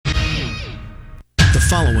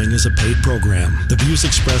following is a paid program. The views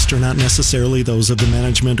expressed are not necessarily those of the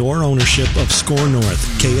management or ownership of SKOR North,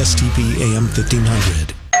 KSTP AM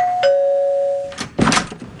 1500.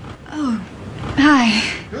 Oh, hi.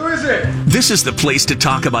 Who is it? This is the place to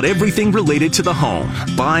talk about everything related to the home.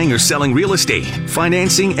 Buying or selling real estate,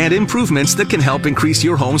 financing, and improvements that can help increase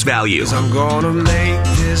your home's value. I'm gonna make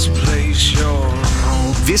this place your home.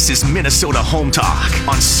 This is Minnesota Home Talk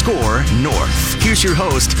on SKOR North. Here's your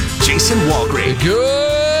host, Jason Walgrave.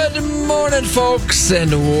 Good morning, folks,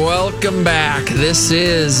 and welcome back. This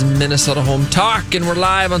is Minnesota Home Talk, and we're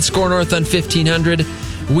live on SKOR North on 1500.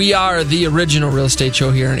 We are the original real estate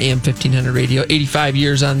show here on AM 1500 radio. 85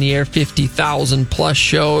 years on the air, 50,000 plus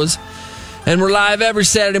shows. And we're live every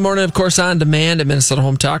Saturday morning, of course, on demand at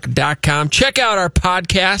MinnesotaHometalk.com. Check out our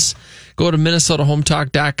podcasts. Go to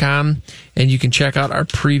MinnesotaHometalk.com, and you can check out our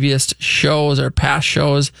previous shows, our past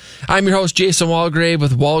shows. I'm your host, Jason Walgrave,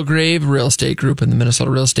 with Walgrave Real Estate Group and the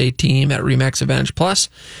Minnesota Real Estate Team at RE/MAX Advantage Plus.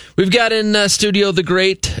 We've got in studio the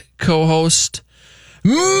great co-host,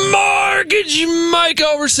 Mortgage Mike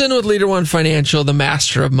Overson with Leader One Financial, the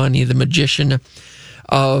master of money, the magician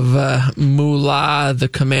of moolah, the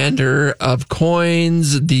commander of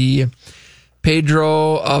coins, the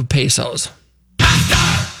Pedro of pesos.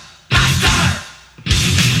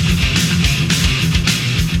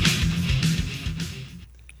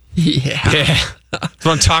 Yeah. That's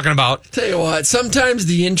what I'm talking about. Tell you what, sometimes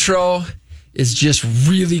the intro is just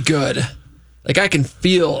really good. Like, I can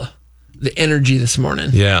feel the energy this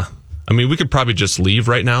morning. Yeah. I mean, we could probably just leave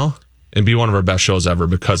right now and be one of our best shows ever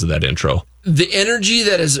because of that intro. The energy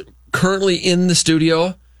that is currently in the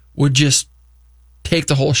studio would just take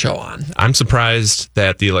the whole show on. I'm surprised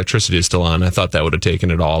that the electricity is still on. I thought that would have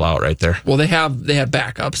taken it all out right there. Well, they have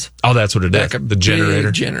backups. Oh, that's what it is. The generator.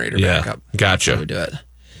 Big generator yeah. backup. Gotcha. That's how we do it.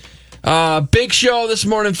 Big show this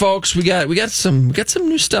morning, folks. We got some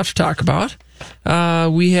new stuff to talk about.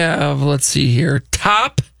 We have, let's see here,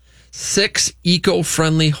 top 6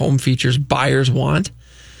 eco-friendly home features buyers want.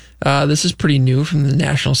 This is pretty new from the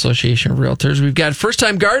National Association of Realtors. We've got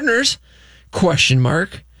first-time gardeners, ?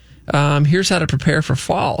 Here's how to prepare for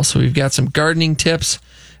fall. So we've got some gardening tips.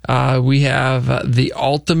 We have the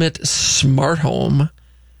ultimate smart home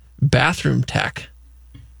bathroom tech.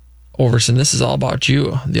 Overson, this is all about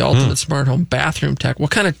you. The ultimate smart home bathroom tech. What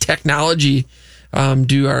kind of technology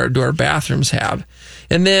do our bathrooms have?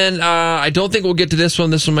 And then I don't think we'll get to this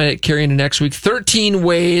one. This one might carry into next week. 13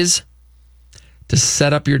 ways to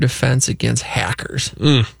set up your defense against hackers.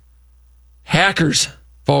 Hackers,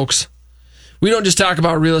 folks. We don't just talk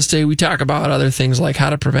about real estate. We talk about other things like how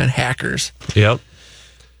to prevent hackers. Yep.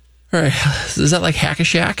 All right. Is that like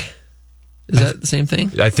Hack-a-Shack? Is that the same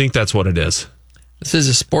thing? I think that's what it is. This is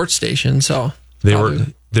a sports station, so they're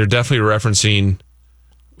definitely referencing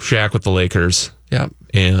Shaq with the Lakers. Yep.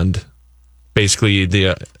 And basically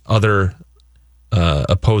the other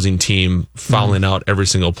opposing team fouling out every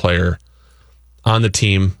single player on the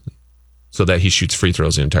team so that he shoots free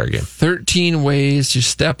throws the entire game. 13 ways to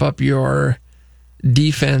step up your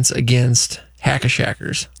defense against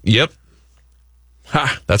Hack-a-Shackers. Yep.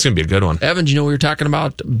 Ha. That's going to be a good one. Evan, do you know we were talking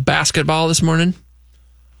about basketball this morning?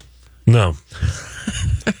 No.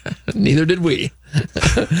 Neither did we.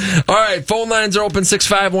 All right, phone lines are open,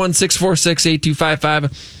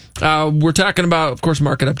 651-646-8255. We're talking about, of course,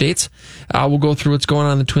 market updates. We'll go through what's going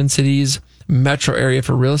on in the Twin Cities metro area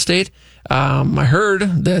for real estate. I heard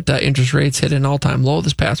that interest rates hit an all-time low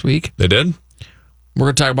this past week. They did? We're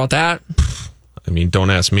going to talk about that. I mean, don't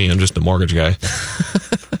ask me. I'm just a mortgage guy.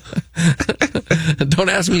 Don't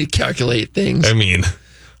ask me to calculate things. I mean,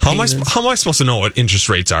 how am I supposed to know what interest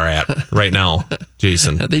rates are at right now,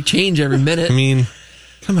 Jason? They change every minute. I mean,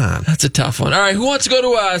 come on. That's a tough one. All right, who wants to go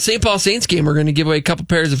to a St. Paul Saints game? We're going to give away a couple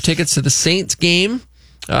pairs of tickets to the Saints game.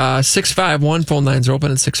 651, phone lines are open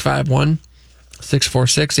at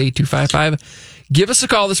 651-646-8255. Give us a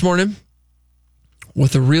call this morning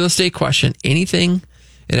with a real estate question, anything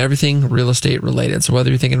and everything real estate related. So whether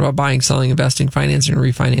you're thinking about buying, selling, investing, financing, or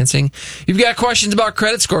refinancing, you've got questions about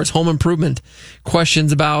credit scores, home improvement,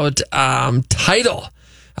 questions about title,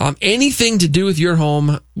 anything to do with your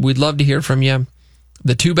home, we'd love to hear from you.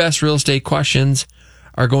 The 2 best real estate questions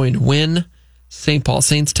are going to win St. Paul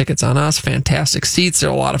Saints tickets on us. Fantastic seats. They're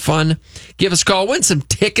a lot of fun. Give us a call. Win some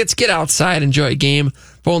tickets. Get outside. Enjoy a game.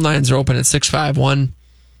 Phone lines are open at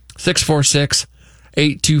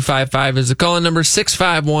 651-646-8255 is the call-in number.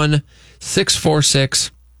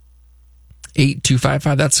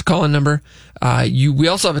 651-646-8255. That's the call-in number. We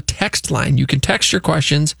also have a text line. You can text your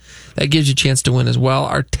questions. That gives you a chance to win as well.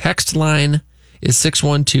 Our text line is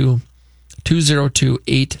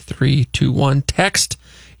 612-202-8321. Text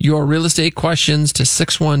your real estate questions to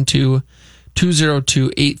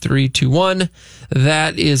 612-202-8321.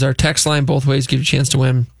 That is our text line. Both ways give you a chance to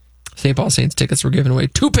win St. Paul Saints tickets. We're giving away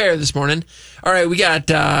 2 pair this morning. All right, we got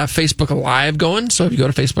Facebook Live going. So if you go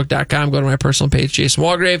to facebook.com, go to my personal page, Jason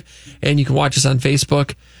Walgrave, and you can watch us on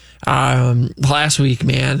Facebook. Last week,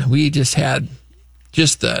 man, we just had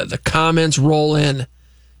the comments roll in.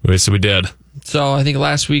 So we did. So I think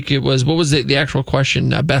last week it was, what was the actual question?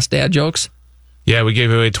 Best dad jokes? Yeah, we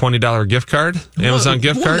gave away a $20 gift card, Amazon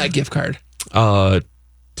gift Who card. won that gift card?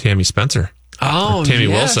 Tammy Spencer. Oh, or Tammy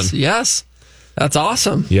yes, Wilson. Yes. That's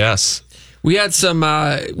awesome. Yes. We had some,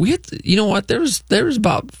 you know what? There was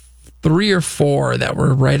about 3 or 4 that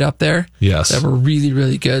were right up there. Yes. That were really,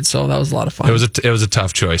 really good. So that was a lot of fun. It was a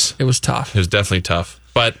tough choice. It was tough. It was definitely tough.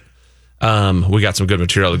 But we got some good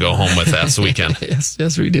material to go home with this weekend.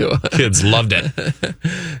 Yes, we do. Kids loved it.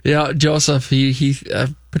 Yeah, Joseph, he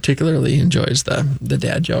particularly enjoys the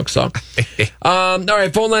dad joke. So, all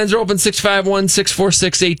right, phone lines are open,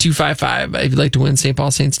 651-646-8255. If you'd like to win St.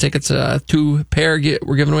 Paul Saints tickets, 2 pair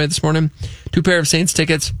we're giving away this morning. 2 pair of Saints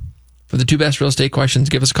tickets for the 2 best real estate questions.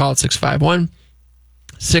 Give us a call at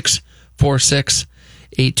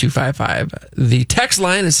 651-646-8255. The text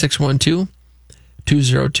line is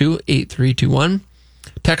 612-202-8321.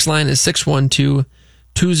 Text line is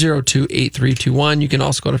 612-202-8321. You can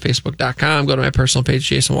also go to facebook.com, go to my personal page,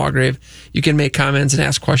 Jason Walgrave. You can make comments and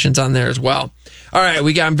ask questions on there as well. All right,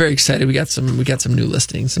 I'm very excited. We got some new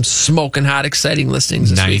listings, some smoking hot, exciting listings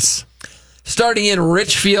this week. Starting in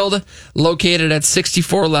Richfield, located at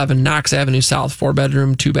 6411 Knox Avenue South,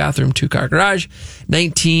 4-bedroom, 2-bathroom, 2-car garage,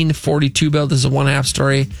 1942 build. This is a 1.5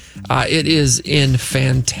 story. It is in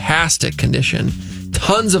fantastic condition.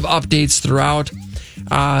 Tons of updates throughout.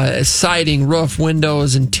 Siding, roof,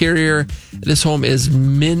 windows, interior. This home is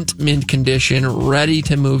mint condition, ready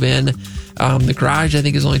to move in. The garage, I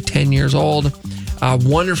think, is only 10 years old.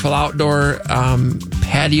 Wonderful outdoor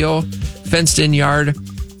patio, fenced-in yard.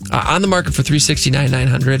 On the market for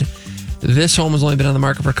 $369,900. This home has only been on the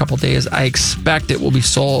market for a couple days. I expect it will be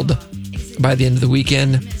sold by the end of the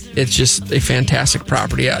weekend. It's just a fantastic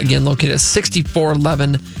property. Again, located at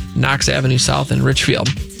 6411 Knox Avenue South in Richfield.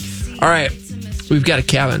 All right, we've got a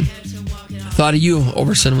cabin. Thought of you,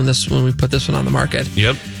 Overson, when we put this one on the market.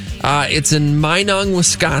 Yep. It's in Minong,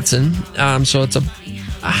 Wisconsin. So it's a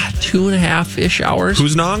 2.5-ish hours.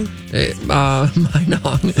 Who's Nong?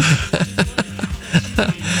 Minong.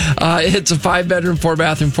 It's a 5-bedroom,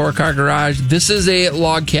 4-bathroom, 4-car garage. This is a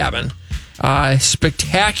log cabin.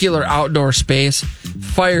 Spectacular outdoor space,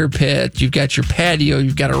 fire pit. You've got your patio.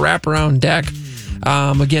 You've got a wraparound deck.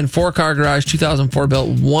 Again, 4-car garage, 2004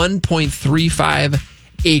 built, 1.35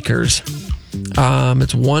 acres. It's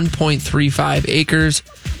 1.35 acres,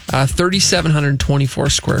 3,724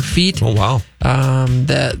 square feet. Oh, wow.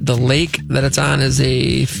 The lake that it's on is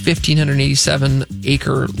a 1,587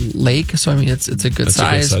 acre lake. So, I mean, it's a good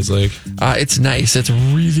size. It's a good size lake. It's nice. It's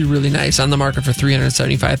really, really nice. On the market for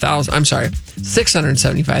 $375,000. I'm sorry,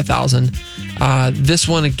 $675,000. This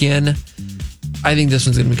one, again, I think this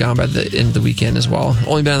one's going to be gone by the end of the weekend as well.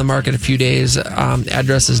 Only been on the market a few days.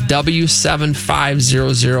 Address is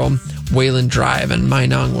W7500 Wayland Drive in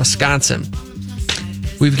Minong, Wisconsin.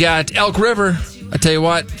 We've got Elk River. I tell you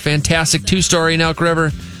what, fantastic 2-story in Elk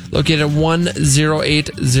River, located at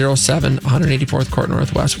 10807 184th Court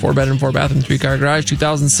Northwest. 4-bedroom, 4-bathroom, 3-car garage,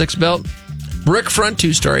 2006 built. Brick front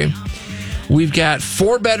 2-story. We've got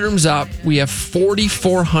 4 bedrooms up. We have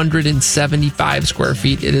 4,475 square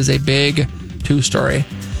feet. It is a big 2-story,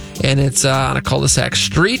 and it's on a cul-de-sac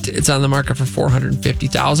street. It's on the market for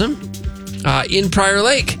 $450,000. In Prior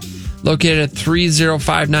Lake, located at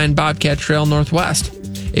 3059 Bobcat Trail Northwest.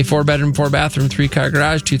 A 4-bedroom, 4-bathroom, 3-car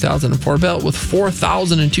garage, 2004 built with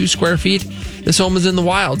 4,002 square feet. This home is in the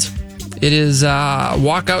wilds. It is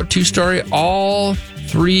walkout 2-story, all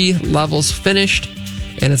 3 levels finished,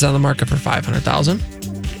 and it's on the market for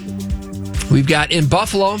 $500,000. We've got in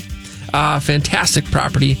Buffalo, fantastic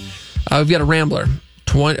property. We've got a Rambler,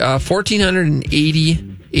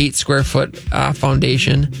 1,488 square foot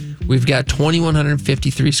foundation. We've got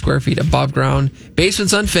 2,153 square feet above ground.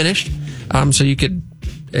 Basement's unfinished, so you could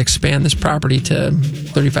expand this property to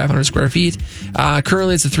 3,500 square feet.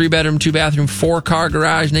 Currently, it's a 3-bedroom, 2-bathroom, 4-car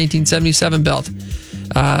garage, 1977 built.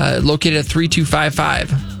 Located at 3255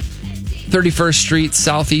 31st Street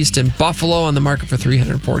Southeast in Buffalo, on the market for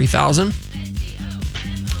 $340,000.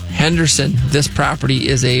 Henderson, this property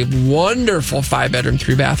is a wonderful 5-bedroom,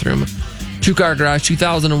 3-bathroom, 2-car garage,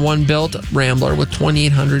 2001 built Rambler with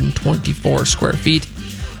 2,824 square feet.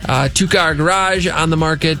 2-car garage on the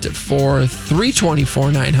market for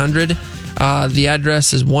 $324,900. The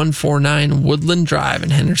address is 149 Woodland Drive in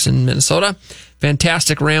Henderson, Minnesota.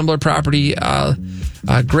 Fantastic Rambler property. A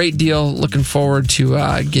great deal. Looking forward to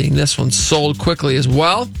getting this one sold quickly as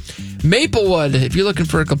well. Maplewood, if you're looking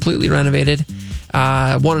for a completely renovated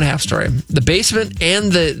 1.5 story. The basement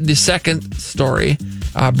and the second story,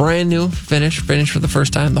 brand new, finished for the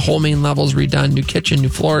first time. The whole main level's redone, new kitchen, new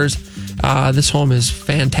floors. This home is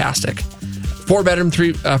fantastic. 4-bedroom,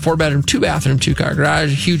 2-bathroom, 2-car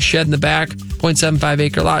garage, huge shed in the back, 0.75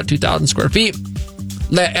 acre lot, 2,000 square feet.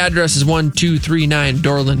 Address is 1239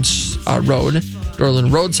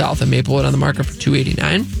 Dorland Road, south of Maplewood, on the market for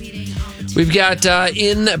 $289. We've got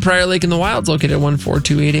in Prior Lake in the Wilds, located at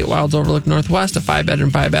 14288 Wilds Overlook Northwest, a 5-bedroom,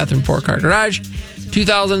 5-bathroom, 4-car garage,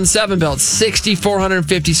 2007 built,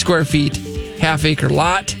 6,450 square feet, half-acre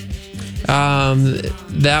lot.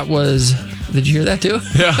 That was... Did you hear that too?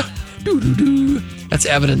 Yeah. Doo-doo-doo. That's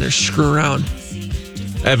Evan, and they're screwing around.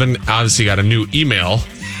 Evan obviously got a new email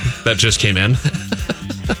that just came in.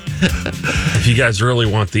 If you guys really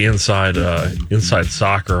want the inside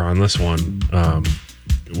soccer on this one,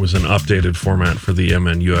 it was an updated format for the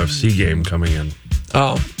MN UFC game coming in.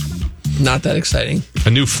 Oh, not that exciting. A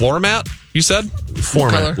new floor mat, you said?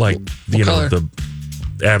 Format, like, What color? the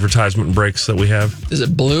advertisement breaks that we have. Is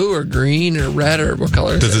it blue or green or red, or what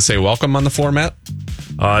color is Does it say welcome on the floor mat?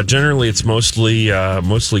 Generally, it's mostly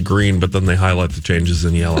green, but then they highlight the changes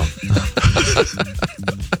in yellow.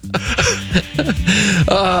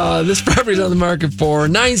 This property's on the market for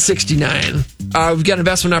 $969. We've got an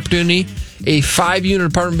investment opportunity, a 5-unit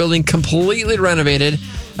apartment building completely renovated.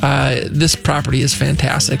 This property is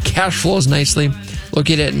fantastic. Cash flows nicely.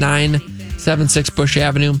 Located at 976 Bush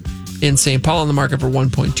Avenue in St. Paul, on the market for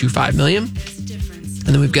 $1.25 million.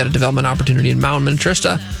 And then we've got a development opportunity in Mount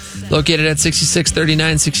Minnetrista, located at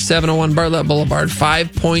 6639 6701 Bartlett Boulevard,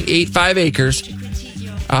 5.85 acres.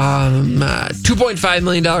 $2.5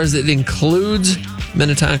 million. That includes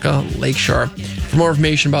Minnetonka Lakeshore. For more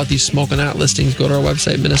information about these smoking hot listings, go to our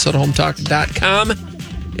website, minnesotahometalk.com,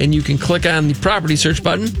 and you can click on the property search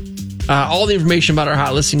button. All the information about our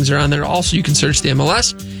hot listings are on there. Also, you can search the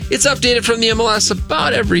MLS. It's updated from the MLS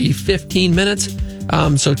about every 15 minutes.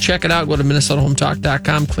 So check it out. Go to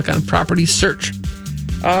minnesotahometalk.com, click on property search.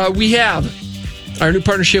 We have our new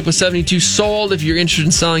partnership with 72 Sold. If you're interested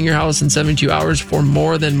in selling your house in 72 hours for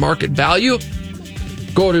more than market value,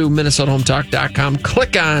 go to minnesotahometalk.com,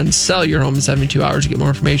 click on sell your home in 72 hours to get more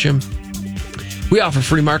information. We offer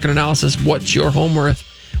free market analysis. What's your home worth?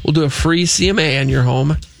 We'll do a free CMA on your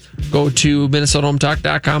home. Go to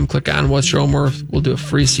minnesotahometalk.com, click on what's your home worth. We'll do a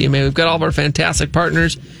free CMA. We've got all of our fantastic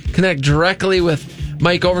partners. Connect directly with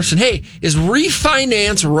Mike Overson. Hey, is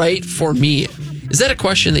refinance right for me? Is that a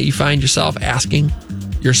question that you find yourself asking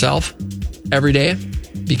yourself every day?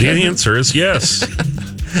 Because The answer is yes.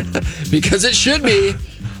 because it should be.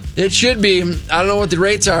 It should be. I don't know what the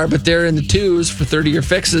rates are, but they're in the 2s for 30-year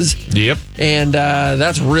fixes. Yep. And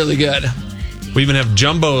that's really good. We even have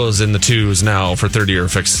jumbos in the 2s now for 30-year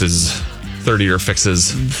fixes. 30-year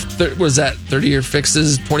fixes. Was that 30-year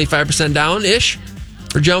fixes 25% down-ish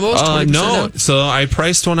for jumbos? 20% No. down? So I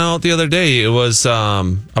priced one out the other day. It was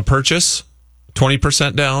a purchase,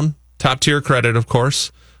 20% down, top-tier credit, of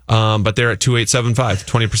course. But they're at 2,875,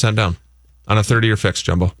 20% down on a 30-year fixed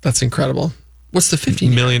jumbo. That's incredible. What's the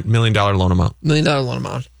 $15 million dollar loan amount? $1 million loan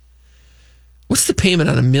amount. What's the payment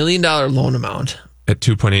on $1 million loan amount? At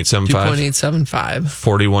 2.875. 2.875.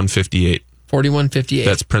 4158. 4158.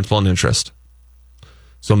 That's principal and interest.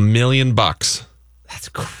 So $1 million. That's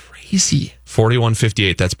crazy.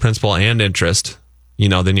 4158. That's principal and interest. You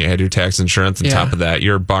know, then you add your tax insurance on top of that.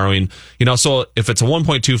 You're borrowing, so if it's a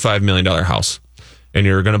 $1.25 million house and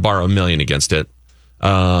you're going to borrow $1 million against it,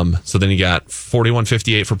 so then you got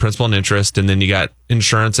 4158 for principal and interest, and then you got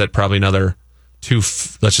insurance at probably another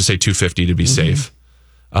let's just say 250 to be safe.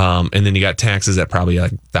 And then you got taxes at probably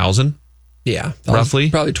like 1,000. Yeah. Roughly.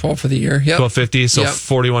 Probably 12 for the year. Yep. 1250. So Yep.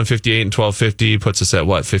 4158 and 1250 puts us at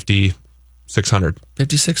what? 5,600.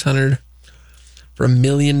 5,600 for $1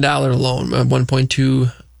 million loan,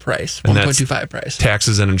 1.2 price, And that's 1.25 price.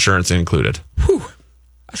 Taxes and insurance included. Whew.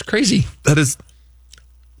 That's crazy.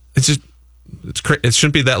 It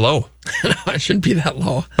shouldn't be that low, No, it shouldn't be that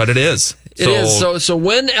low. but it is. It is. So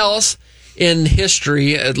when else in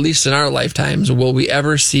history, at least in our lifetimes, will we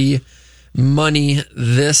ever see money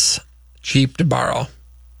this cheap to borrow?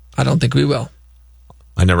 I don't think we will.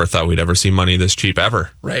 I never thought we'd ever see money this cheap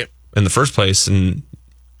ever Right. in the first place, and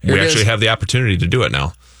Here we it actually is. have the opportunity to do it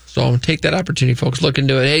now. So take that opportunity, folks. Look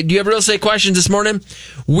into it. Hey, do you have real estate questions this morning?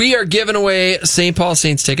 We are giving away St. Paul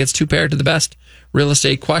Saints tickets, 2 pair to the best real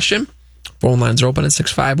estate question. Phone lines are open at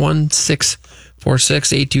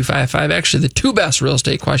 651-646-8255. Actually, the two best real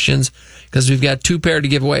estate questions, because we've got two pair to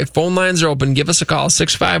give away. Phone lines are open. Give us a call.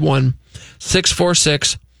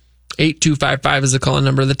 651-646-8255 is the call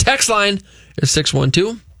number. The text line is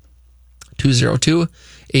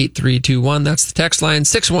 612-202-8321. That's the text line.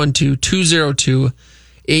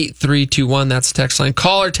 612-202-8321. That's the text line.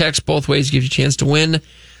 Call or text both ways gives you a chance to win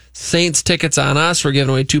Saints tickets on us. We're giving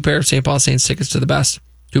away two pair of St. Paul Saints tickets to the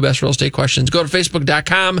two best real estate questions. Go to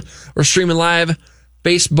Facebook.com. We're streaming live.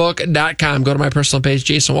 Facebook.com. Go to my personal page,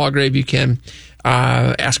 Jason Walgrave. You can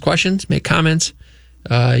ask questions, make comments.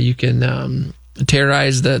 You can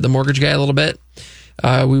terrorize the mortgage guy a little bit.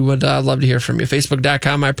 We would love to hear from you.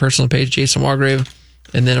 Facebook.com, my personal page, Jason Walgrave.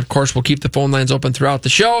 And then, of course, we'll keep the phone lines open throughout the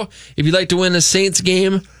show. If you'd like to win a Saints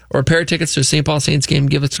game or a pair of tickets to a St. Paul Saints game,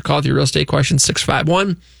 give us a call with your real estate questions,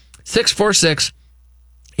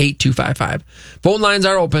 651-646-8255. Phone lines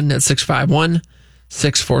are open at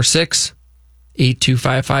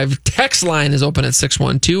 651-646-8255. Text line is open at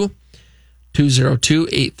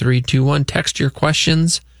 612-202-8321. Text your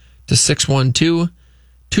questions to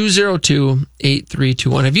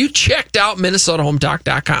 612-202-8321. Have you checked out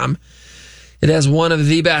MinnesotaHometalk.com? It has one of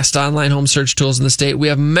the best online home search tools in the state. We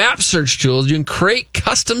have map search tools. You can create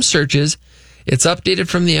custom searches. It's updated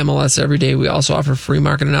from the MLS every day. We also offer free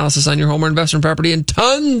market analysis on your home or investment property and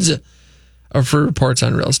tons of free reports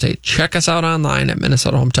on real estate. Check us out online at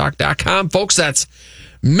MinnesotaHometalk.com. Folks, that's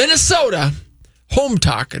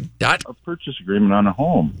MinnesotaHometalk.com. A purchase agreement on a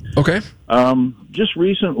home. Okay. Just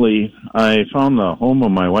recently, I found the home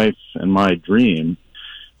of my wife and my dream.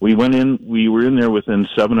 We were in there within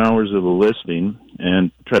 7 hours of the listing and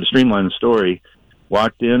tried to streamline the story.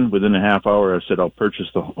 Walked in within a half hour. I said, I'll purchase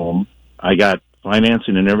the home. I got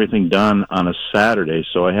financing and everything done on a Saturday,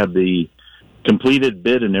 so I had the completed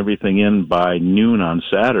bid and everything in by noon on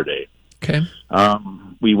Saturday. Okay.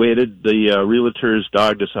 We waited. The realtors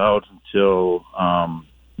dogged us out until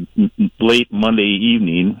late Monday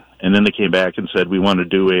evening, and then they came back and said we want to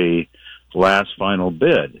do a last final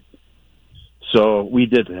bid. So we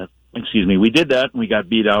did that. We did that, and we got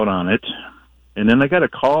beat out on it. And then I got a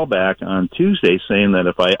call back on Tuesday saying that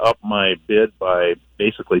if I up my bid by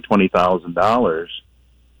basically $20,000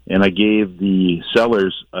 and I gave the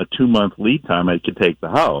sellers a 2-month lead time, I could take the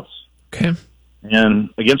house. Okay.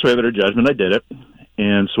 And against my better judgment, I did it.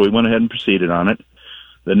 And so we went ahead and proceeded on it.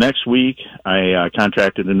 The next week, I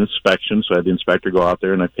contracted an inspection, so I had the inspector go out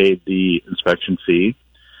there, and I paid the inspection fee.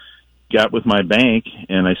 Got with my bank,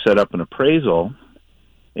 and I set up an appraisal.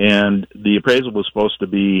 And the appraisal was supposed to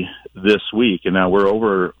be this week, and now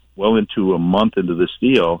we're well into a month into this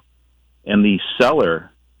deal, and the seller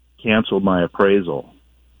canceled my appraisal.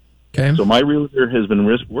 Okay. So my realtor has been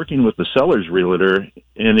working with the seller's realtor,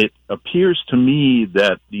 and it appears to me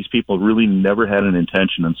that these people really never had an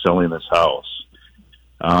intention of selling this house.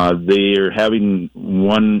 They are having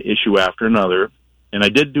one issue after another, and I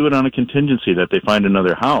did do it on a contingency that they find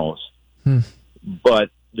another house,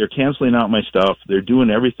 but they're canceling out my stuff. They're doing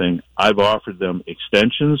everything. I've offered them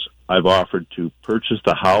extensions. I've offered to purchase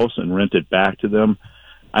the house and rent it back to them.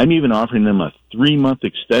 I'm even offering them a 3-month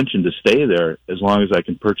extension to stay there as long as I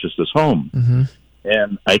can purchase this home. Mm-hmm.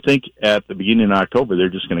 And I think at the beginning of October, they're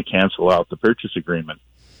just going to cancel out the purchase agreement.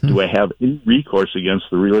 Do I have any recourse against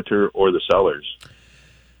the realtor or the sellers?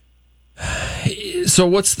 So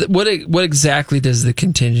what exactly does the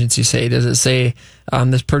contingency say? Does it say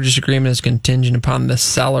this purchase agreement is contingent upon the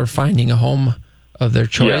seller finding a home of their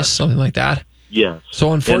choice, Yes. something like that? Yes.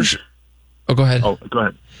 So unfortunately, go ahead. Oh, go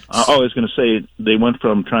ahead. I was going to say they went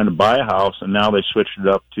from trying to buy a house and now they switched it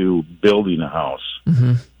up to building a house.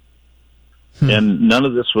 Mm-hmm. And none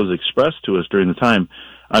of this was expressed to us during the time.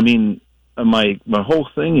 I mean, my whole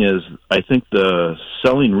thing is I think the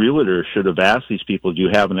selling realtor should have asked these people, do you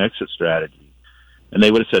have an exit strategy? And they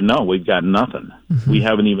would have said, no, we've got nothing. Mm-hmm. We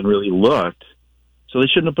haven't even really looked. So they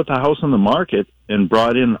shouldn't have put the house on the market and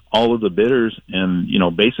brought in all of the bidders and,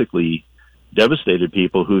 basically devastated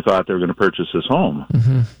people who thought they were going to purchase this home.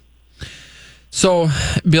 Mm-hmm. So,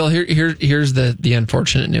 Bill, here's the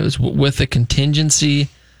unfortunate news. With a contingency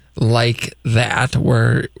like that,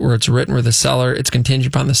 where it's written where the seller, it's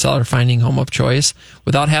contingent upon the seller finding home of choice,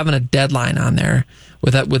 without having a deadline on there,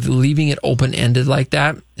 with leaving it open ended like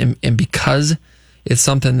that, and because it's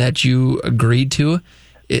something that you agreed to,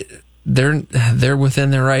 they're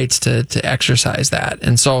within their rights to exercise that.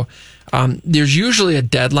 And so there's usually a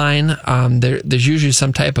deadline. There's usually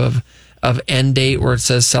some type of end date where it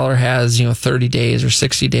says seller has 30 days or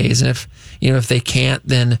 60 days, and if they can't,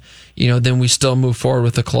 then we still move forward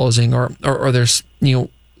with the closing, or there's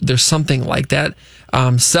something like that.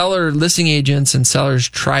 Seller listing agents and sellers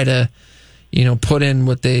try to put in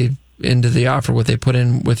into the offer what they put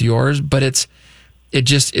in with yours, but it's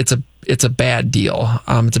a bad deal.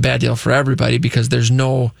 It's a bad deal for everybody because there's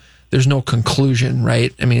no conclusion,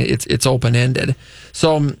 right? I mean, it's open ended.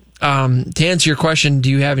 So to answer your question, do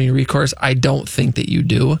you have any recourse? I don't think that you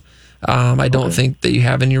do. I don't think that you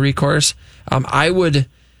have any recourse. I would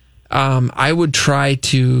still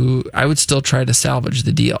try to salvage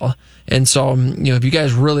the deal. And so, if you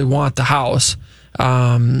guys really want the house,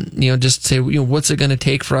 just say, what's it going to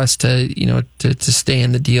take for us to stay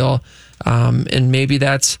in the deal? And maybe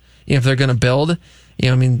that's, if they're going to build,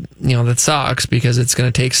 that sucks because it's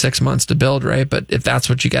going to take 6 months to build, right? But if that's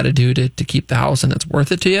what you got to do to keep the house and it's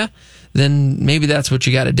worth it to you, then maybe that's what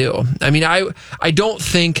you got to do. I mean, I don't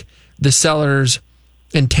think the seller's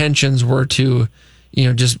intentions were to,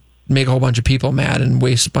 just make a whole bunch of people mad and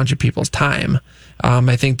waste a bunch of people's time.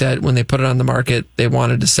 I think that when they put it on the market, they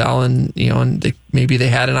wanted to sell and maybe they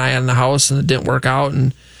had an eye on the house and it didn't work out.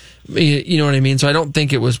 And you know what I mean? So I don't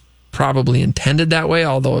think it was probably intended that way,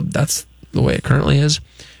 although that's the way it currently is.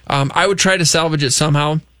 I would try to salvage it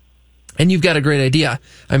somehow. And you've got a great idea.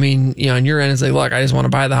 I mean, on your end, it's like, look, I just want to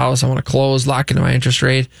buy the house. I want to close, lock into my interest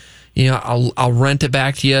rate. I'll rent it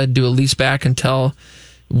back to you, do a lease back until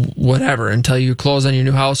you close on your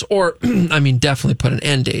new house. Or, definitely put an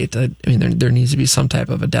end date. There needs to be some type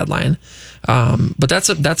of a deadline. But that's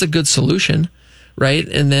a good solution, right?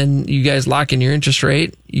 And then you guys lock in your interest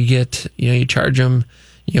rate. You get, you charge them,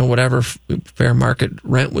 whatever fair market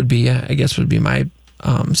rent would be, I guess would be my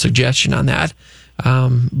suggestion on that.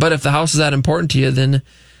 But if the house is that important to you, then,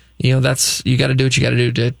 you got to do what you got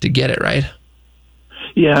to do to get it, right?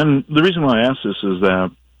 Yeah, and the reason why I ask this is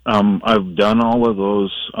that I've done all of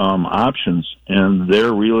those options, and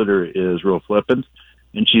their realtor is real flippant,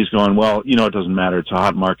 and she's going, well, it doesn't matter. It's a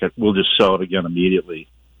hot market. We'll just sell it again immediately,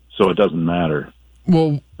 so it doesn't matter.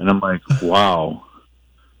 Well, and I'm like, wow.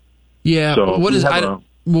 Yeah. So I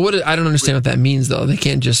don't understand what that means, though. They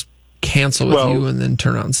can't just cancel with you and then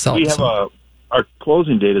turn around and sell. Our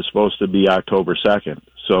closing date is supposed to be October 2nd.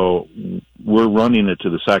 So we're running it to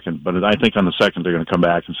the 2nd, but I think on the 2nd they're going to come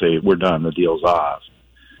back and say, we're done, the deal's off.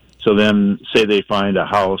 So then say they find a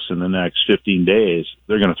house in the next 15 days,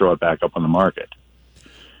 they're going to throw it back up on the market.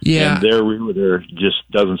 Yeah. And their realtor just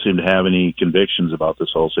doesn't seem to have any convictions about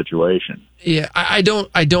this whole situation. Yeah, I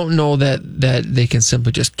don't know that they can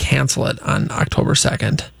simply just cancel it on October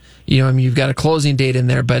 2nd. You've got a closing date in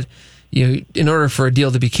there, but in order for a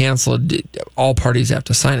deal to be canceled, all parties have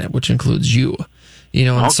to sign it, which includes you.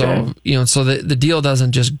 And so the deal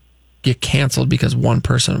doesn't just get canceled because one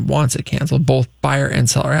person wants it canceled. Both buyer and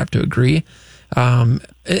seller have to agree. And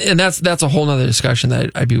that's a whole nother discussion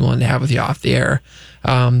that I'd be willing to have with you off the air.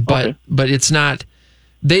 But it's not,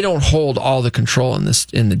 they don't hold all the control in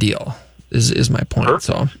the deal is my point. Perfect.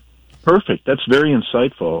 So perfect. That's very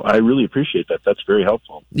insightful. I really appreciate that. That's very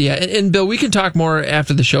helpful. Yeah. And Bill, we can talk more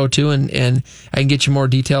after the show too. And I can get you more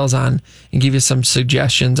details on and give you some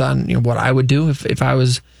suggestions on what I would do if I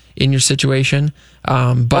was in your situation.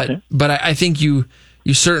 But I think you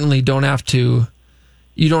certainly don't have to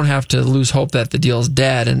lose hope that the deal's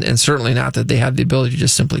dead, and certainly not that they have the ability to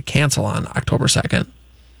just simply cancel on October 2nd.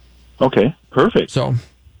 Okay, perfect. So,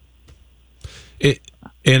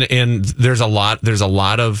 and there's a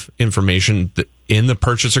lot of information in the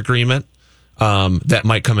purchase agreement that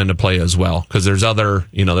might come into play as well, because there's other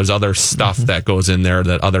stuff that goes in there,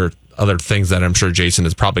 that other things that I'm sure Jason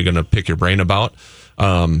is probably going to pick your brain about.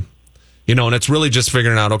 And it's really just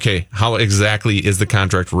figuring out, okay, how exactly is the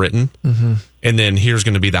contract written? Mm-hmm. And then here's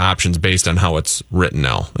going to be the options based on how it's written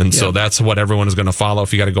now. And so that's what everyone is going to follow.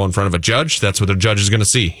 If you got to go in front of a judge, that's what the judge is going to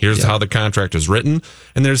see. Here's how the contract is written.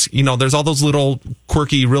 And there's all those little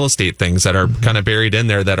quirky real estate things that are kind of buried in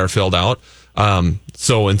there that are filled out.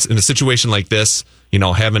 So in a situation like this,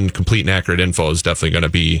 having complete and accurate info is definitely going to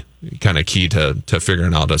be kind of key to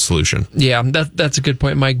figuring out a solution. Yeah, that's a good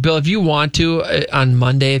point, Mike. Bill, if you want to, on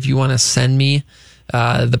Monday, if you want to send me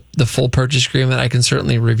the full purchase agreement, I can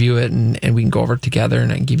certainly review it and we can go over it together and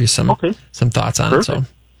I can give you some thoughts on it. So,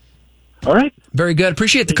 all right. Very good.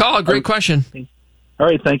 Appreciate the call. Great question. All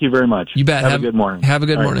right. Thank you very much. You bet. Have a good morning. Have a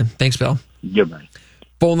good morning. Right. Thanks, Bill. Goodbye.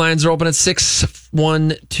 Phone lines are open at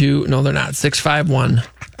 612. No, they're not. 651.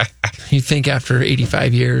 You think after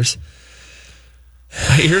 85 years.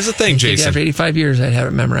 Here's the thing, Jason. After 85 years, I'd have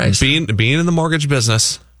it memorized. Being in the mortgage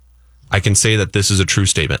business, I can say that this is a true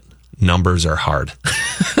statement. Numbers are hard.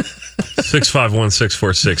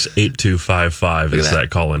 651-646-8255 is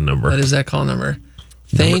that call-in number. That is that call number.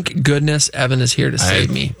 Thank goodness Evan is here to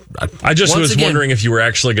save me. I just was wondering if you were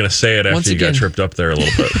actually going to say it after you got tripped up there a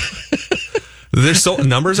little bit.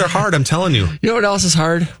 Numbers are hard. I'm telling you. You know what else is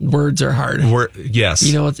hard? Words are hard. Yes.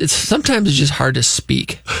 You know, it's sometimes it's just hard to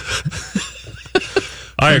speak.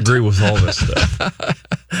 I agree with all this stuff.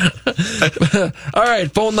 All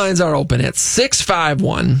right, phone lines are open at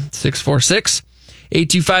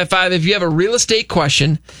 651-646-8255. If you have a real estate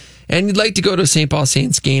question and you'd like to go to a St. Paul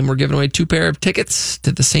Saints game, we're giving away 2 pair of tickets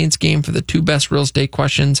to the Saints game for the 2 best real estate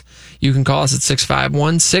questions. You can call us at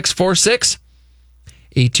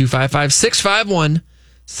 651-646-8255.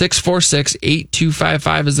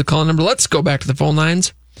 651-646-8255 is the call number. Let's go back to the phone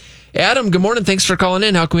lines. Adam, good morning. Thanks for calling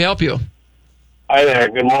in. How can we help you? Hi there.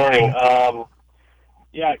 Good morning.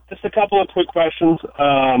 Just a couple of quick questions.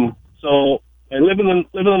 So I live in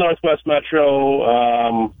the Northwest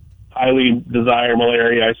Metro, highly desirable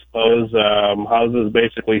area, I suppose. Houses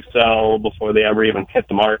basically sell before they ever even hit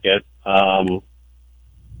the market. And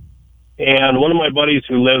one of my buddies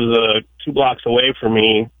who lives 2 blocks away from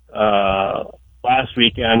me last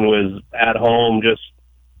weekend was at home, just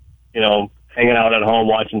hanging out at home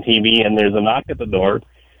watching TV, and there's a knock at the door.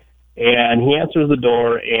 And he answers the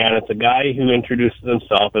door, and it's a guy who introduces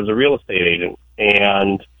himself as a real estate agent.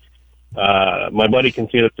 And my buddy can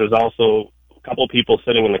see that there's also a couple people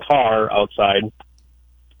sitting in the car outside.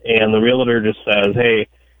 And the realtor just says, "Hey,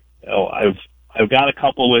 I've got a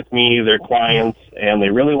couple with me. They're clients, and they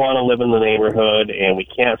really want to live in the neighborhood, and we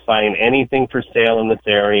can't find anything for sale in this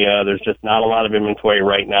area. There's just not a lot of inventory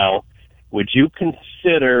right now. Would you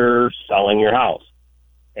consider selling your house?"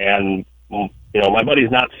 And my buddy's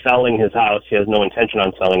not selling his house. He has no intention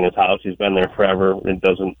on selling his house. He's been there forever and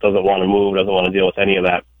doesn't want to move, doesn't want to deal with any of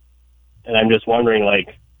that. And I'm just wondering,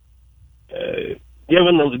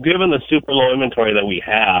 given the super low inventory that we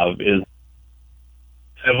have,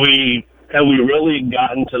 have we really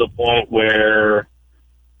gotten to the point where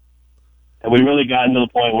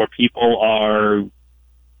people are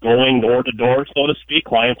going door to door, so to speak,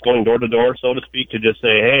 clients going door to door, so to speak, to just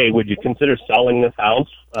say, "Hey, would you consider selling this house?"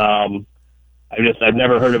 I've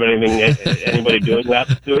never heard of anybody doing that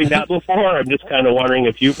before. I'm just kind of wondering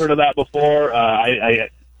if you've heard of that before. It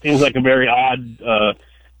seems like a very odd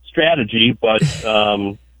strategy, but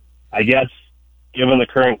I guess given the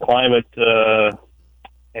current climate, you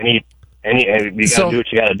got to do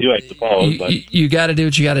what you got to do, I suppose. You got to do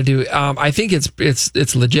what you got to do. I think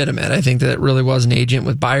it's legitimate. I think that it really was an agent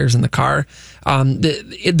with buyers in the car.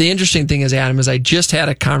 The interesting thing is, Adam, is I just had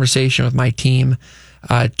a conversation with my team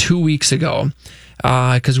 2 weeks ago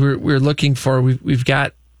because we're looking for we've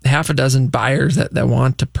got half a dozen buyers that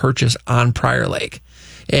want to purchase on Prior Lake,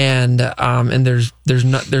 and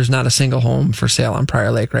there's not a single home for sale on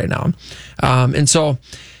Prior Lake right now, and so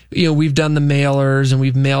we've done the mailers and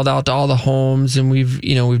we've mailed out to all the homes, and we've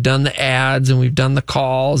done the ads and we've done the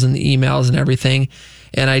calls and the emails and everything,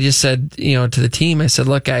 and I just said to the team, I said,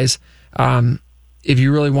 "Look, guys, if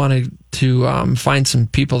you really wanted to find some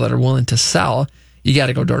people that are willing to sell, you got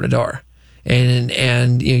to go door to door,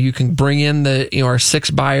 and you can bring in our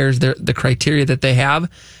 6 buyers, the criteria that they have,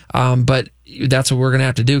 but that's what we're going to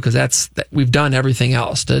have to do because we've done everything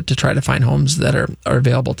else to try to find homes that are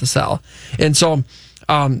available to sell." And so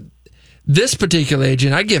this particular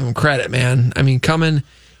agent, I give him credit, man. I mean,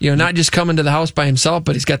 not just coming to the house by himself,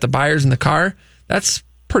 but he's got the buyers in the car. That's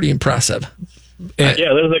pretty impressive. Yeah,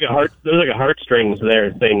 there's like a heartstrings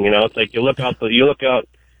there thing. It's like you look out the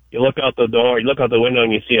door, you look out the window,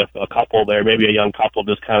 and you see a couple there, maybe a young couple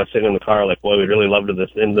just kind of sitting in the car, like, "Boy, we'd really love to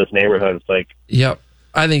in this neighborhood." It's like, yep,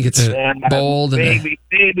 I think it's bold. Maybe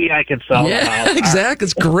I could sell. Yeah, exactly.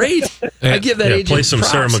 It's great. I give that agent play some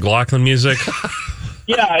props. Sarah McLachlan music.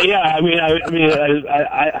 Yeah. I mean, I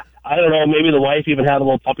don't know. Maybe the wife even had a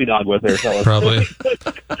little puppy dog with her. So. Probably.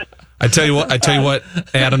 I tell you what,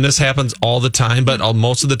 Adam, this happens all the time, but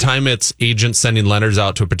most of the time it's agents sending letters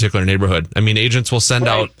out to a particular neighborhood. I mean, agents will send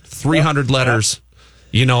out 300 letters,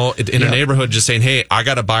 in a neighborhood just saying, "Hey, I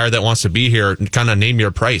got a buyer that wants to be here," and kind of name your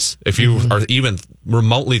price. If you are even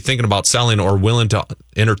remotely thinking about selling or willing to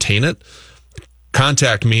entertain it,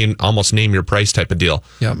 contact me and almost name your price type of deal.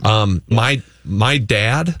 Yep. My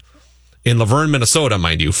dad in Laverne, Minnesota,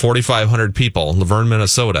 mind you, 4,500 people in Laverne,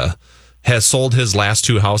 Minnesota, has sold his last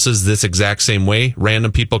 2 houses this exact same way.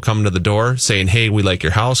 Random people come to the door saying, "Hey, we like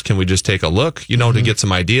your house. Can we just take a look, to get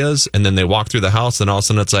some ideas?" And then they walk through the house, and all of a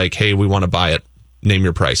sudden it's like, "Hey, we want to buy it. Name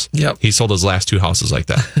your price." Yep. He sold his last 2 houses like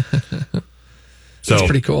that. So it's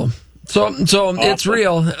pretty cool. So awesome. It's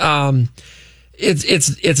real.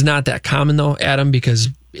 It's not that common though, Adam, because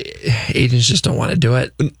agents just don't want to do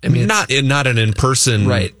it. I mean, not an in-person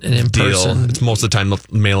deal. It's most of the time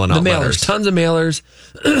mailing out letters. Tons of mailers,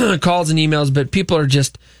 calls and emails, but people are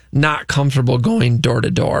just not comfortable going door to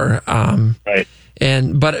door. Right.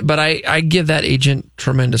 But I give that agent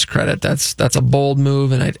tremendous credit. That's a bold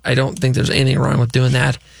move, and I don't think there's anything wrong with doing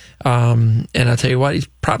that. And I'll tell you what, he's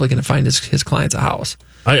probably going to find his clients a house.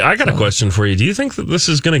 I got a question for you. Do you think that this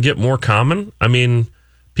is going to get more common? I mean,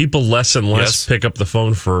 people less and less pick up the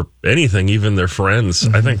phone for anything, even their friends.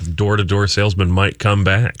 I think door-to-door salesmen might come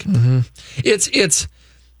back.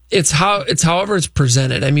 It's however it's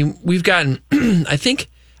presented. I mean, we've gotten, I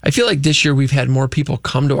feel like this year we've had more people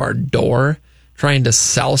come to our door trying to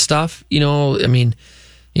sell stuff. Whatever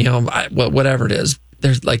it is.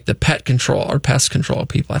 There's like the pest control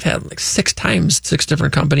people. I've had like 6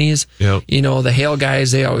 different companies. Yep. The hail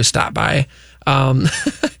guys, they always stop by.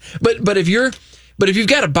 But if you've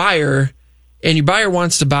got a buyer and your buyer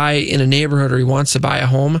wants to buy in a neighborhood or he wants to buy a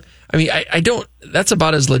home, I mean, that's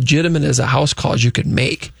about as legitimate as a house call as you could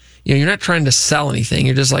make. You're not trying to sell anything.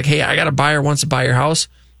 You're just like, hey, I got a buyer who wants to buy your house.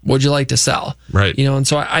 What'd you like to sell? Right. And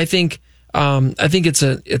so I think it's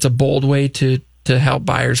a bold way to help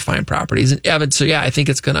buyers find properties. And Evan, so yeah, I think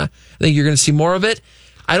you're going to see more of it.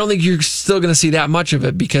 I don't think you're still going to see that much of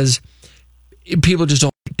it because people just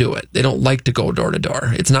don't do it. They don't like to go door to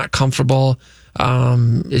door. It's not comfortable.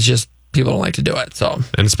 It's just people don't like to do it. So,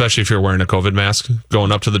 and especially if you're wearing a COVID mask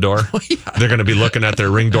going up to the door, they're going to be looking at their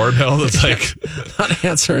Ring doorbell. That's like not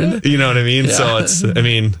answering. You know what I mean? Yeah. So it's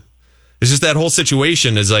just that whole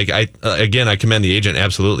situation is like, I commend the agent.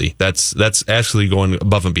 Absolutely. That's actually going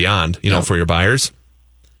above and beyond, for your buyers.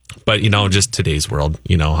 But, just today's world,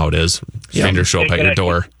 how it is. Strangers show up at your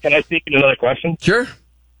door. Can I speak another question? Sure.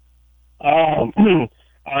 All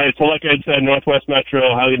right. So like I said, Northwest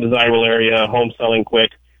Metro, highly desirable area, home selling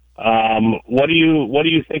quick. What do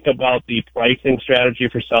you think about the pricing strategy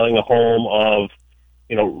for selling a home of,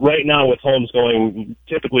 right now with homes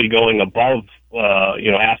typically going above,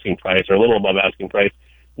 asking price or a little above asking price?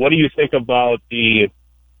 What do you think about the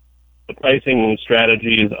pricing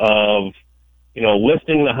strategies of,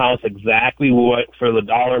 listing the house exactly what for the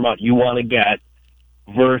dollar amount you want to get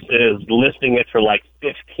versus listing it for like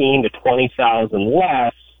 $15,000 to $20,000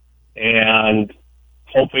 less and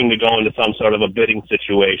hoping to go into some sort of a bidding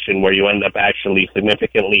situation where you end up actually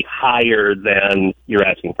significantly higher than your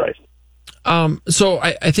asking price? So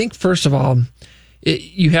I think first of all,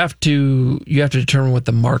 you have to determine what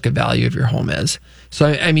the market value of your home is. So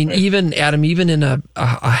I mean, right. even in a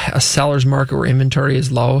seller's market where inventory is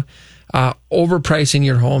low, overpricing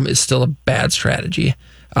your home is still a bad strategy.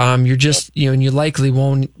 You're just, and you likely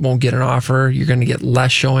won't get an offer. You're going to get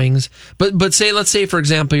less showings. But let's say for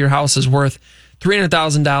example, your house is worth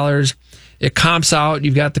 $300,000. It comps out.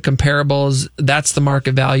 You've got the comparables. That's the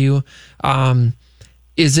market value.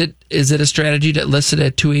 Is it a strategy to list it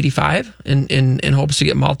at $285 in hopes to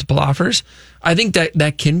get multiple offers? I think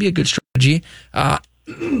that can be a good strategy.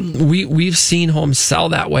 We've seen homes sell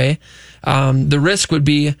that way. The risk would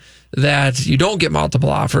be that you don't get multiple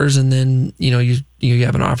offers, and then you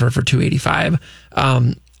have an offer for $285.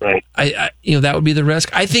 Right. That would be the risk.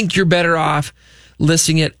 I think you're better off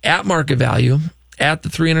listing it at market value at the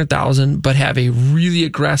 $300,000, but have a really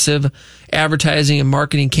aggressive advertising and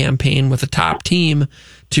marketing campaign with a top team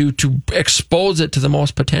to expose it to the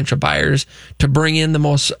most potential buyers, to bring in the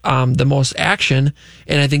most action.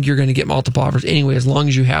 And I think you're going to get multiple offers anyway, as long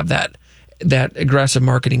as you have that aggressive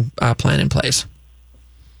marketing plan in place.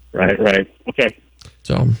 Right. Okay.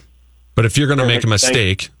 So, but if you're going to make a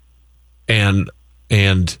mistake and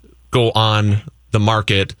go on the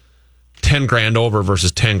market $10,000 over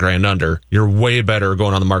versus $10,000 under, you're way better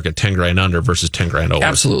going on the market $10,000 under versus $10,000 over.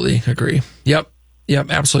 Absolutely agree. Yep.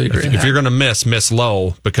 Absolutely agree. If you're going to miss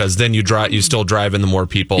low, because then you still drive in the more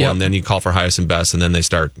people, and then you call for highest and best, and then they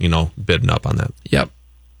start bidding up on that. Yep.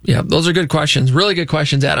 Those are good questions. Really good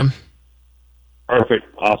questions, Adam. Perfect.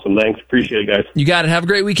 Awesome. Thanks. Appreciate it, guys. You got it. Have a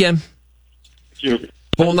great weekend. Thank you.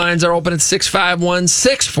 Phone lines are open at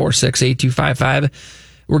 651-646-8255.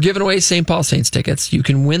 We're giving away St. Paul Saints tickets. You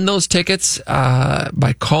can win those tickets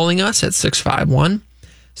by calling us at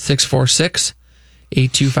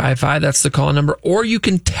 651-646-8255. That's the call number. Or you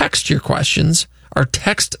can text your questions. Our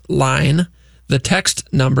text line, the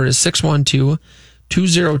text number is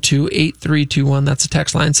 612-202-8321. That's the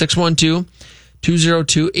text line,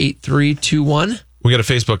 612-202-8321. We got a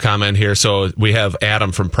Facebook comment here. So we have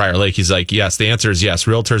Adam from Prior Lake. He's like, yes, the answer is yes.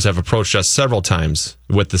 Realtors have approached us several times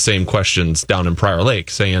with the same questions down in Prior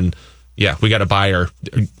Lake saying, yeah, we got a buyer.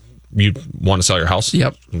 You want to sell your house?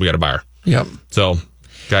 Yep. We got a buyer. Yep. So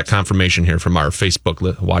got confirmation here from our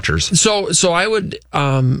Facebook watchers. So I would,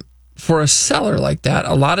 for a seller like that,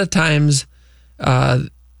 a lot of times,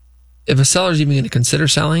 if a seller's even going to consider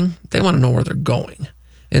selling, they want to know where they're going.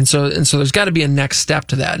 And so there's got to be a next step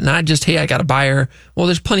to that. Not just, hey, I got a buyer. Well,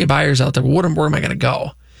 there's plenty of buyers out there. Where am I going to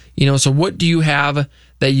go? So what do you have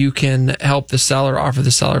that you can help the seller, offer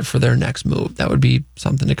the seller for their next move? That would be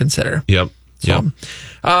something to consider. Yep.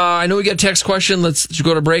 I know we got a text question. Let's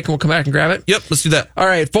go to break and we'll come back and grab it. Yep, let's do that. All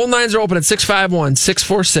right, phone lines are open at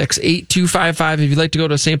 651-646-8255. If you'd like to go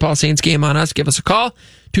to a St. Paul Saints game on us, give us a call.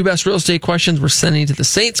 2 best real estate questions we're sending to the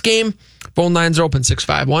Saints game. Phone lines are open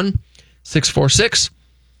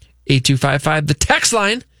 651-646-8255. The text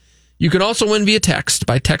line, you can also win via text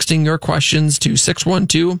by texting your questions to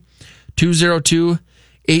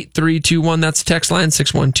 612-202-8321. That's the text line,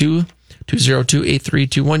 612-202-8321.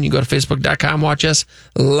 You can go to Facebook.com, watch us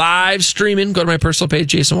live streaming. Go to my personal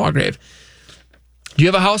page, Jason Walgrave. Do you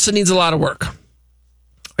have a house that needs a lot of work?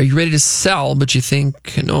 Are you ready to sell, but you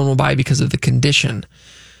think no one will buy because of the condition?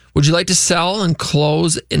 Would you like to sell and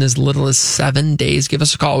close in as little as 7 days? Give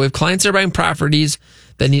us a call. We have clients that are buying properties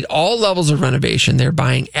that need all levels of renovation. They're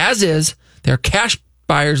buying as is. They're cash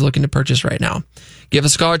buyers looking to purchase right now. Give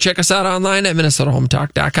us a call or check us out online at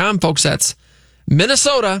MinnesotaHometalk.com. Folks, that's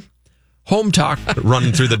Minnesota Home Talk.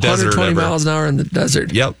 Running through the desert. 120 miles an hour in the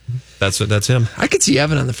desert. Yep. That's him. I could see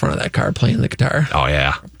Evan on the front of that car playing the guitar. Oh,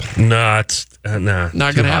 yeah. Not going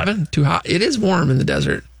to happen? Too hot. It is warm in the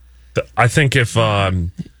desert. I think if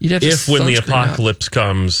when the apocalypse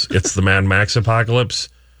comes, it's the Mad Max apocalypse,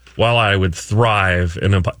 while I would thrive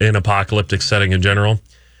in apocalyptic setting in general,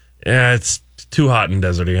 it's too hot and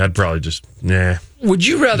deserty. I'd probably just, Would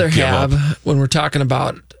you rather have, when we're talking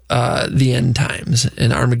about the end times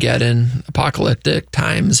and Armageddon, apocalyptic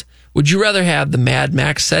times, would you rather have the Mad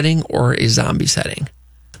Max setting or a zombie setting?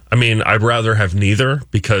 I mean, I'd rather have neither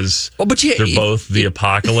because they're both the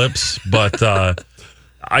apocalypse, but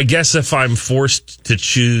I guess if I'm forced to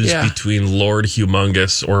choose between Lord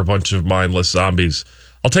Humongous or a bunch of mindless zombies,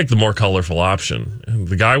 I'll take the more colorful option.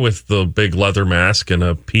 The guy with the big leather mask and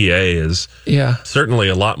a PA is certainly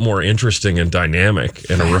a lot more interesting and dynamic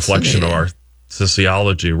and a reflection of our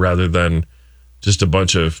sociology rather than just a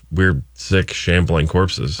bunch of weird, sick, shambling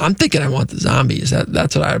corpses. I'm thinking I want the zombies.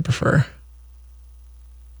 That's what I would prefer.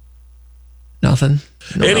 Nothing.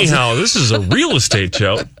 Anyhow, this is a real estate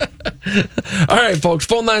show. All right, folks.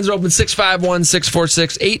 Phone lines are open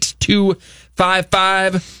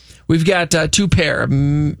 651-646-8255. We've got 2 pair of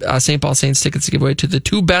St. Paul Saints tickets to give away to the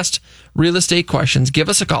 2 best real estate questions. Give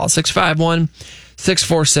us a call,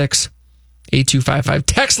 651-646-8255.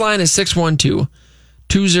 Text line is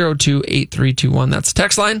 612-202-8321. That's the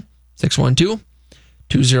text line,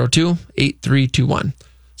 612-202-8321.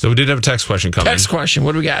 So we did have a text question coming. Text question.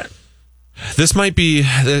 What do we got? This might be,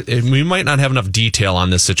 we might not have enough detail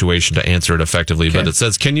on this situation to answer it effectively, but it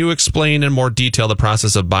says, can you explain in more detail the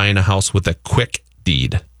process of buying a house with a quick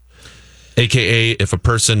deed? AKA if a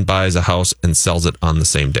person buys a house and sells it on the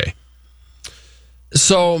same day.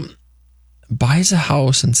 So, buys a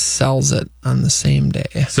house and sells it on the same day.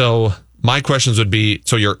 So, my questions would be,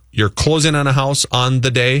 so you're closing on a house on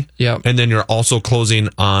the day, and then you're also closing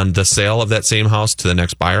on the sale of that same house to the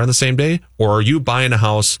next buyer on the same day? Or are you buying a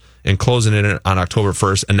house and closing it on October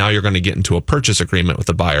 1st, and now you're going to get into a purchase agreement with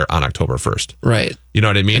the buyer on October 1st? Right. You know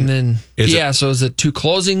what I mean? And then, so is it 2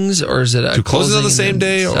 closings, or is it a 2 closings on the same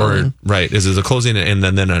day? Or right, is it a closing and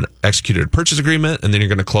then an executed purchase agreement, and then you're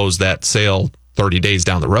going to close that sale 30 days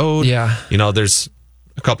down the road? Yeah. There's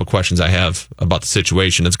a couple of questions I have about the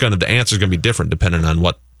situation. The answer is going to be different depending on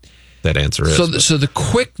what that answer is. So the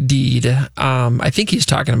quick deed, I think he's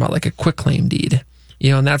talking about like a quick claim deed,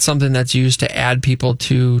 and that's something that's used to add people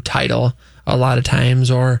to title a lot of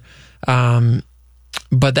times, or,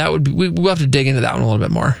 but that would be, we'll have to dig into that one a little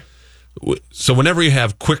bit more. So whenever you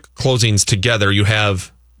have quick closings together, you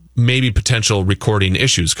have maybe potential recording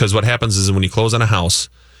issues, because what happens is when you close on a house,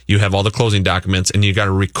 you have all the closing documents and you got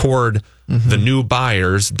to record the new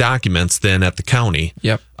buyer's documents then at the county.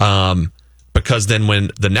 Yep. Because then when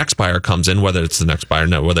the next buyer comes in, whether it's the next buyer,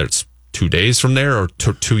 whether it's 2 days from there or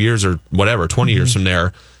 2 years or whatever, 20 years from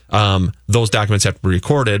there, those documents have to be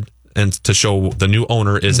recorded and to show the new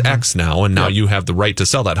owner is X now, and now you have the right to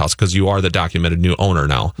sell that house because you are the documented new owner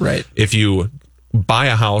now. Right. If you buy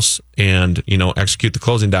a house and execute the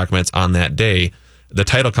closing documents on that day, the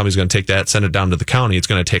title company is going to take that, send it down to the county. It's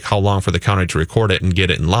going to take how long for the county to record it and get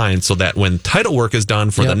it in line so that when title work is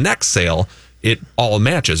done for the next sale, it all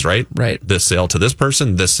matches, right? Right. This sale to this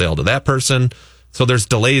person, this sale to that person. So there's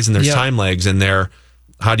delays and there's time lags in there.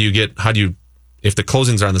 If the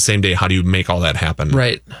closings are on the same day, how do you make all that happen?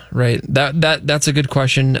 Right. That's a good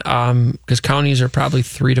question. Because counties are probably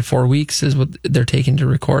 3 to 4 weeks is what they're taking to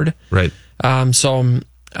record. Right.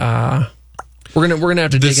 We're gonna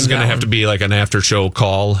have to. This is gonna have to be like an after show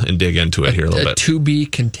call and dig into it here a little bit. To be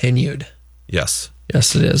continued. Yes.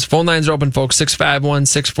 Yes, it is. Phone lines are open, folks.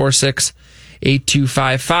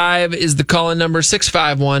 651-646-8255 is the call-in number.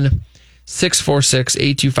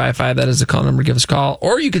 651-646-8255. That is the call number. Give us a call.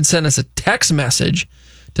 Or you can send us a text message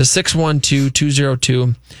to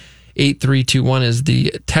 612-202-8321 is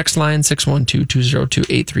the text line,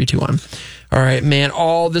 612-202-8321. All right, man,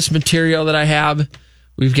 all this material that I have,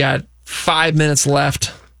 we've got 5 minutes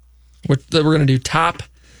left. We're going to do top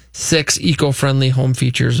 6 eco-friendly home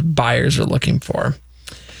features buyers are looking for.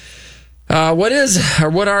 What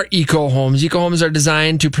are eco homes? Eco homes are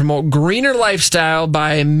designed to promote greener lifestyle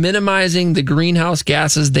by minimizing the greenhouse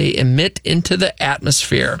gases they emit into the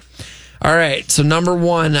atmosphere. All right, so number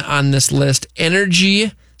 1 on this list,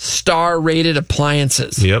 Energy Star rated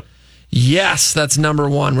appliances. Yep. Yes, that's number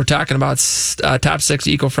 1. We're talking about top 6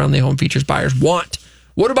 eco-friendly home features buyers want.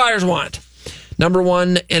 What do buyers want? Number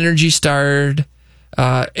 1, Energy Star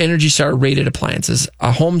rated appliances.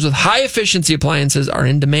 Homes with high efficiency appliances are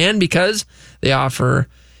in demand because they offer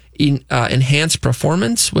enhanced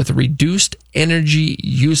performance with reduced energy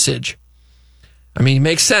usage. I mean, it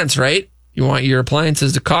makes sense, right? You want your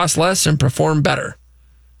appliances to cost less and perform better.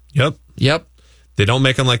 Yep. They don't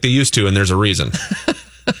make them like they used to, and there's a reason.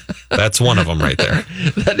 That's one of them right there.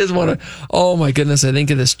 That is one of. Oh my goodness! I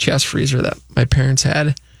think of this chest freezer that my parents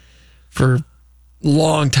had for a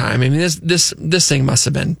long time. I mean, this thing must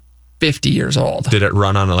have been 50 years old. Did it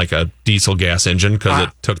run on like a diesel gas engine because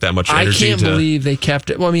it took that much energy? I can't believe they kept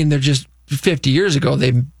it. Well, I mean, they're just 50 years ago.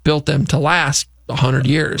 They built them to last 100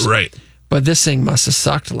 years. Right. But this thing must have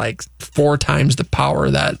sucked like 4 times the power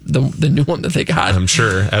that the new one that they got. I'm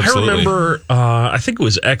sure. Absolutely. I remember, I think it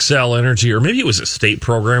was XL Energy, or maybe it was a state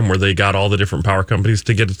program where they got all the different power companies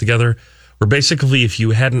to get it together. Where basically, if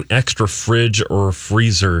you had an extra fridge or a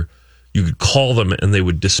freezer, you could call them and they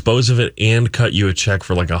would dispose of it and cut you a check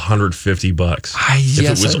for like $150. If it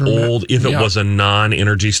was old, if it was a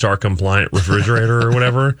non-Energy Star compliant refrigerator or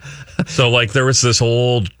whatever. So like there was this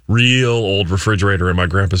real old refrigerator in my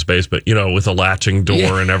grandpa's basement, with a latching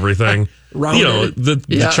door and everything.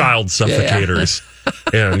 The child suffocators.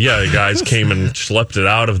 And guys came and schlepped it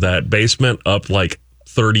out of that basement up like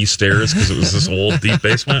 30 stairs because it was this old deep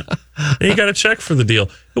basement. And you got a check for the deal.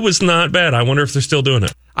 It was not bad. I wonder if they're still doing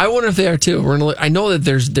it. I wonder if they are too. I know that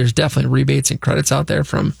there's definitely rebates and credits out there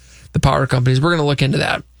from the power companies. We're going to look into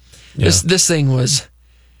that. Yeah. This thing was,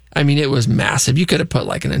 I mean, it was massive. You could have put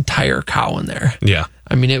like an entire cow in there. Yeah.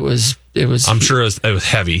 I mean, it was. I'm sure it was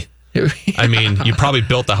heavy. I mean, you probably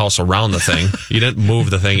built the house around the thing. You didn't move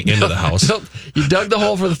the thing into the house. You dug the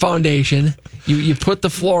hole for the foundation. You put the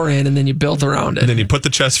floor in, and then you built around it. And then you put the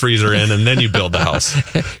chest freezer in, and then you build the house.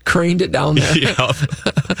 Craned it down there.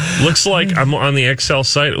 Looks like I'm on the XL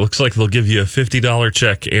site. It looks like they'll give you a $50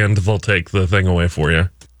 check, and they'll take the thing away for you.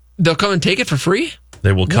 They'll come and take it for free?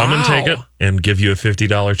 They will come and take it and give you a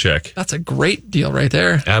 $50 check. That's a great deal right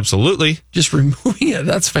there. Absolutely. Just removing it.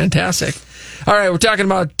 That's fantastic. All right, we're talking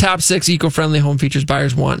about top 6 eco-friendly home features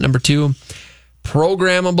buyers want. Number 2,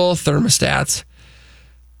 programmable thermostats.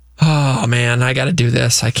 Oh, man, I got to do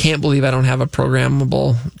this. I can't believe I don't have a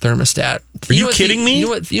programmable thermostat. Are you kidding me? You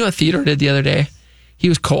know what Theodore did the other day? He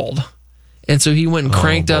was cold. And so he went and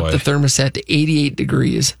cranked up the thermostat to 88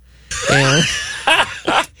 degrees. And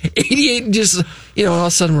 88 just, all of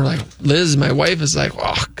a sudden we're like, Liz, my wife is like,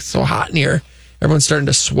 oh, it's so hot in here. Everyone's starting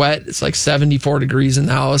to sweat. It's like 74 degrees in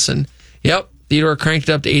the house. And yep, Theodore cranked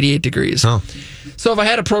it up to 88 degrees. Oh. So if I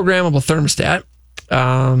had a programmable thermostat,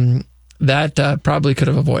 that probably could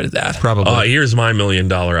have avoided that. Probably. Here's my $1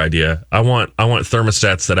 million idea. I want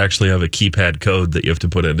thermostats that actually have a keypad code that you have to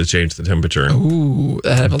put in to change the temperature. Ooh,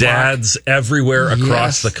 dads everywhere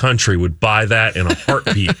across the country would buy that in a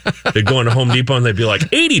heartbeat. They'd go into Home Depot and they'd be like,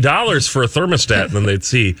 $80 for a thermostat, and then they'd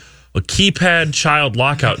see a keypad child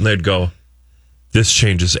lockout, and they'd go, this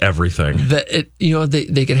changes everything.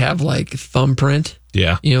 They could have like thumbprint.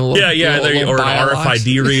 Yeah. Or an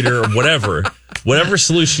RFID reader or whatever. Whatever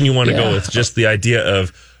solution you want to go with, just the idea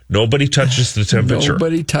of nobody touches the temperature.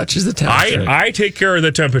 Nobody touches the temperature. I take care of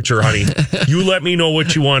the temperature, honey. You let me know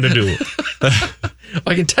what you want to do.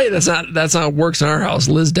 I can tell you that's not how it works in our house.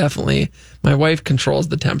 Liz definitely, my wife controls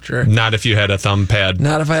the temperature. Not if you had a thumb pad.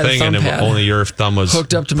 Not if I had a thumb pad. And only your thumb was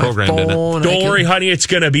hooked up to my phone. Don't worry, honey. It's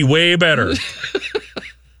going to be way better.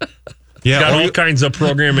 Yeah, got all kinds of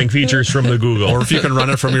programming features from the Google. Or if you can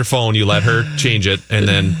run it from your phone, you let her change it, and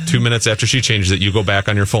then 2 minutes after she changes it, you go back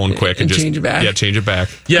on your phone quick and just change it back. Yeah, change it back.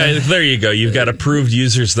 Yeah, there you go. You've got approved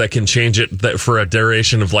users that can change it for a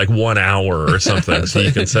duration of like 1 hour or something, so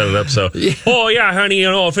you can set it up. So, oh yeah, honey,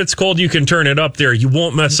 if it's cold, you can turn it up there. You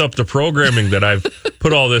won't mess up the programming that I've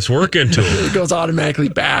put all this work into. It goes automatically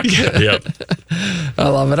back. Yep. I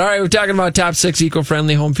love it. All right, we're talking about top 6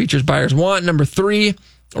 eco-friendly home features buyers want. Number 3,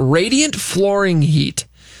 radiant flooring heat.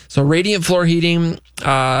 So radiant floor heating.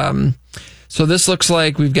 So this looks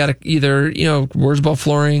like we've got either Wurzbau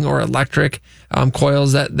flooring or electric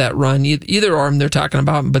coils that run either or. They're talking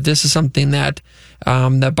about, but this is something that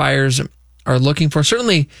that buyers are looking for.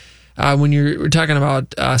 Certainly, when we're talking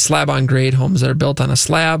about slab on grade homes that are built on a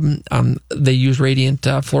slab, they use radiant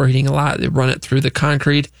floor heating a lot. They run it through the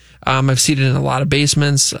concrete. I've seen it in a lot of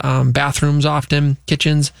basements, bathrooms, often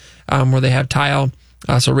kitchens where they have tile.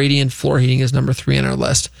 So radiant floor heating is number 3 on our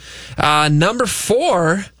list. Number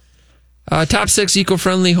 4, top 6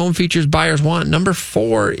 eco-friendly home features buyers want. Number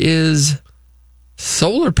 4 is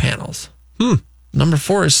solar panels. Number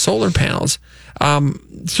 4 is solar panels.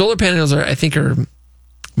 Solar panels are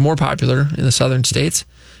more popular in the southern states,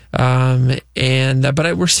 but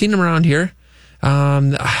we're seeing them around here.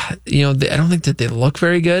 I don't think that they look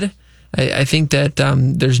very good. I think that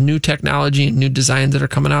there's new technology and new designs that are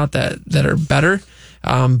coming out that are better.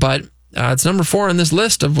 But it's number 4 on this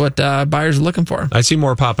list of what buyers are looking for. I see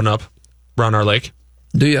more popping up around our lake.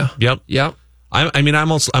 Do you? Yep.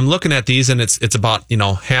 I'm looking at these, and it's about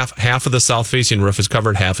half of the south facing roof is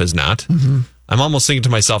covered, half is not. Mm-hmm. I'm almost thinking to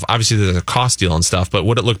myself, obviously there's a cost deal and stuff, but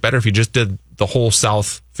would it look better if you just did the whole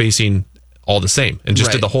south facing all the same and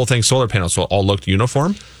just did the whole thing solar panels so it all looked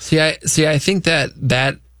uniform? See, I think that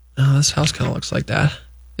this house kind of looks like that.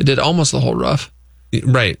 It did almost the whole roof.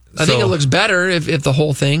 Right. I think it looks better if the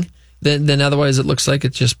whole thing. Then otherwise it looks like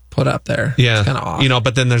it's just put up there. Yeah, it's kind of off.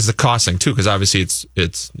 But then there's the costing too, because obviously it's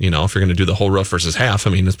if you're going to do the whole roof versus half,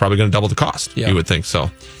 it's probably going to double the cost. You would think so. All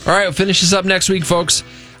right, we'll finish this up next week, folks.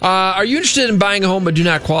 Are you interested in buying a home but do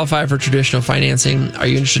not qualify for traditional financing? Are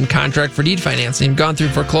you interested in contract for deed financing? You've gone through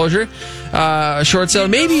foreclosure, a short sale?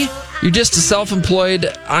 Maybe you're just a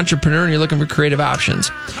self-employed entrepreneur and you're looking for creative options.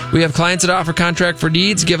 We have clients that offer contract for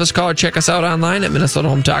deeds. Give us a call or check us out online at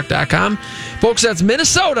MinnesotaHometalk.com. Folks, that's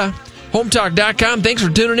MinnesotaHometalk.com. Thanks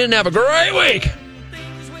for tuning in. Have a great week.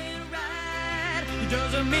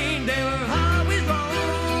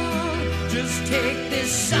 Just take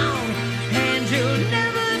this song and you'll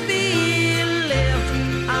never be left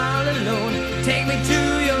all alone. Take me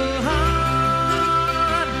to your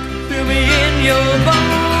heart, feel me in your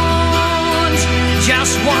bones.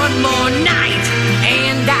 Just one more night.